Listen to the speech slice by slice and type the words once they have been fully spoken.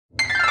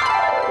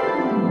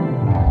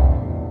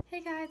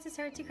Hey guys, it's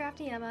Heredity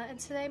Crafty Emma, and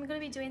today I'm going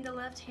to be doing the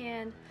left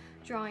hand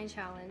drawing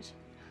challenge.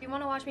 If you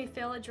want to watch me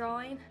fail at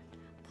drawing,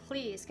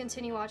 please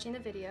continue watching the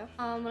video.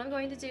 What I'm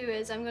going to do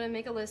is I'm going to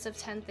make a list of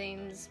 10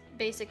 things,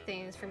 basic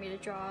things for me to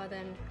draw,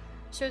 then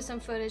show some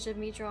footage of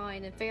me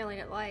drawing and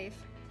failing at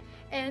life.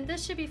 And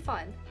this should be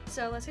fun,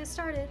 so let's get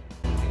started.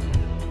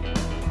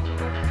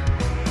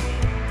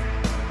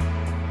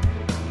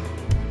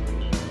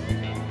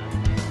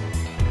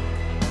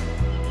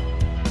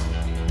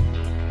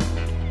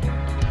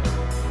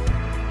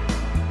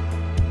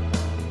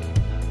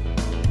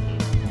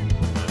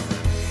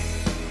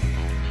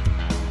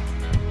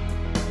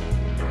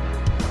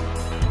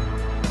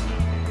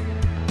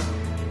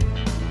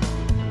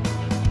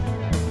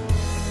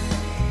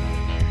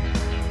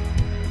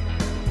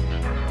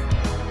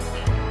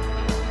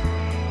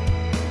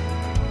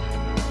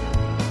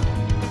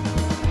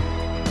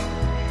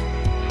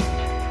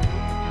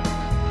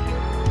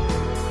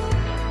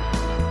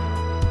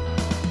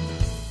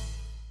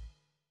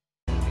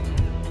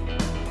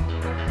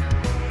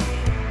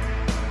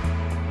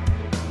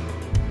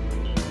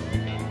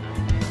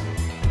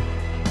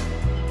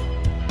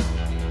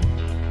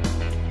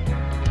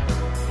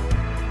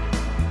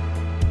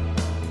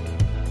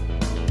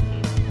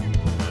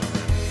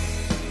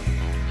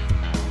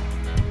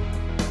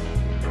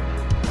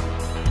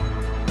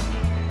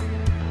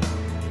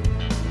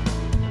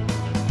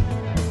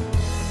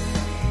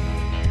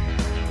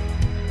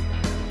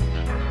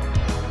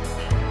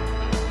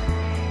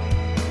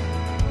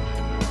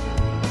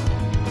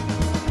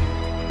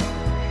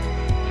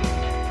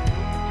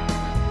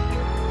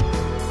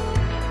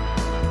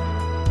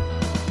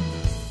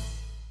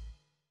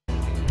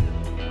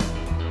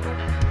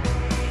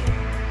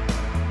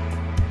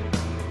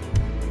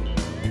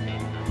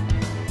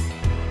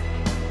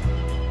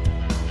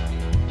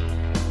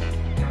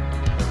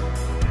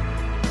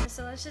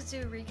 Let's just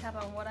do a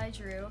recap on what I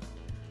drew.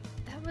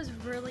 That was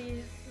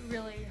really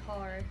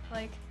hard.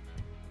 Like,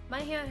 my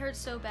hand hurt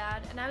so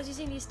bad, and I was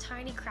using these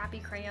tiny crappy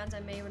crayons I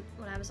made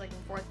when I was like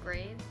in 4th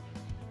grade,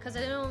 because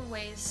I didn't want to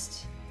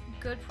waste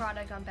good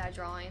product on bad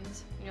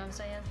drawings, you know what I'm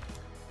saying?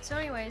 So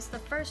anyways, the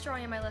first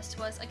drawing on my list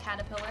was a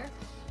caterpillar.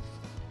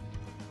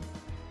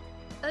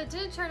 It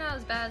didn't turn out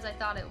as bad as I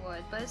thought it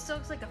would, but it still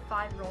looks like a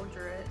 5-year-old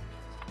drew it.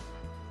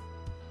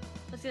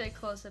 Let's get a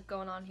close-up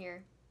going on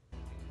here.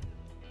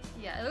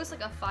 Yeah, it looks like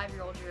a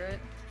 5-year-old drew it.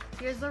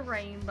 Here's the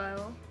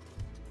rainbow.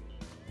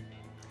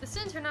 This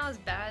didn't turn out as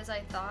bad as I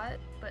thought,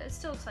 but it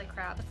still looks like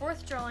crap. The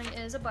 4th drawing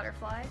is a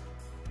butterfly.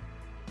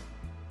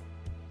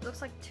 It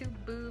looks like 2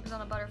 boobs on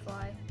a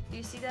butterfly. Do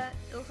you see that?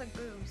 It looks like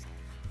boobs.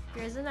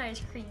 Here's an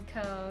ice cream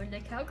cone.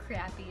 Look how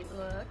crappy it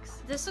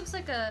looks. This looks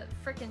like a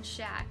freaking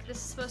shack. This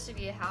is supposed to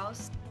be a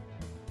house.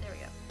 There we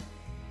go.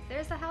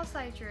 There's the house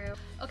I drew.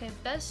 Okay,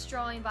 best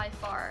drawing by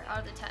far out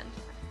of the 10.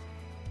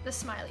 The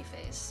smiley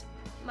face.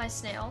 My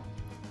snail.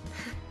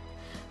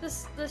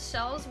 The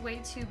shell's way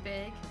too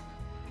big,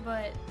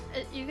 but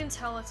you can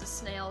tell it's a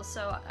snail,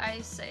 so I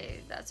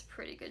say that's a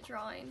pretty good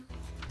drawing.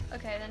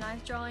 Okay, the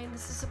 9th drawing,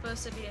 this is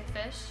supposed to be a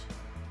fish.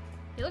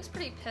 He looks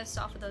pretty pissed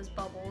off of those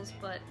bubbles,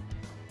 but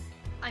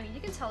I mean,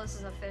 you can tell this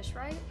is a fish,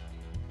 right?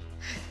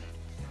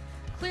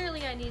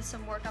 Clearly I need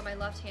some work on my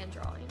left hand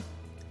drawing.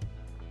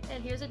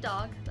 And here's a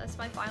dog. That's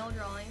my final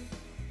drawing.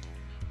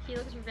 He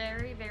looks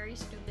very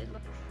stupid.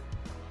 Look,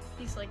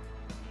 he's like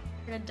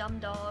a dumb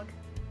dog.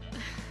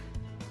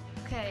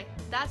 Okay,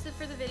 that's it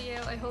for the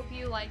video. I hope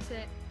you liked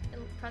it.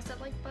 Press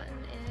that like button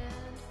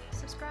and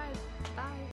subscribe. Bye.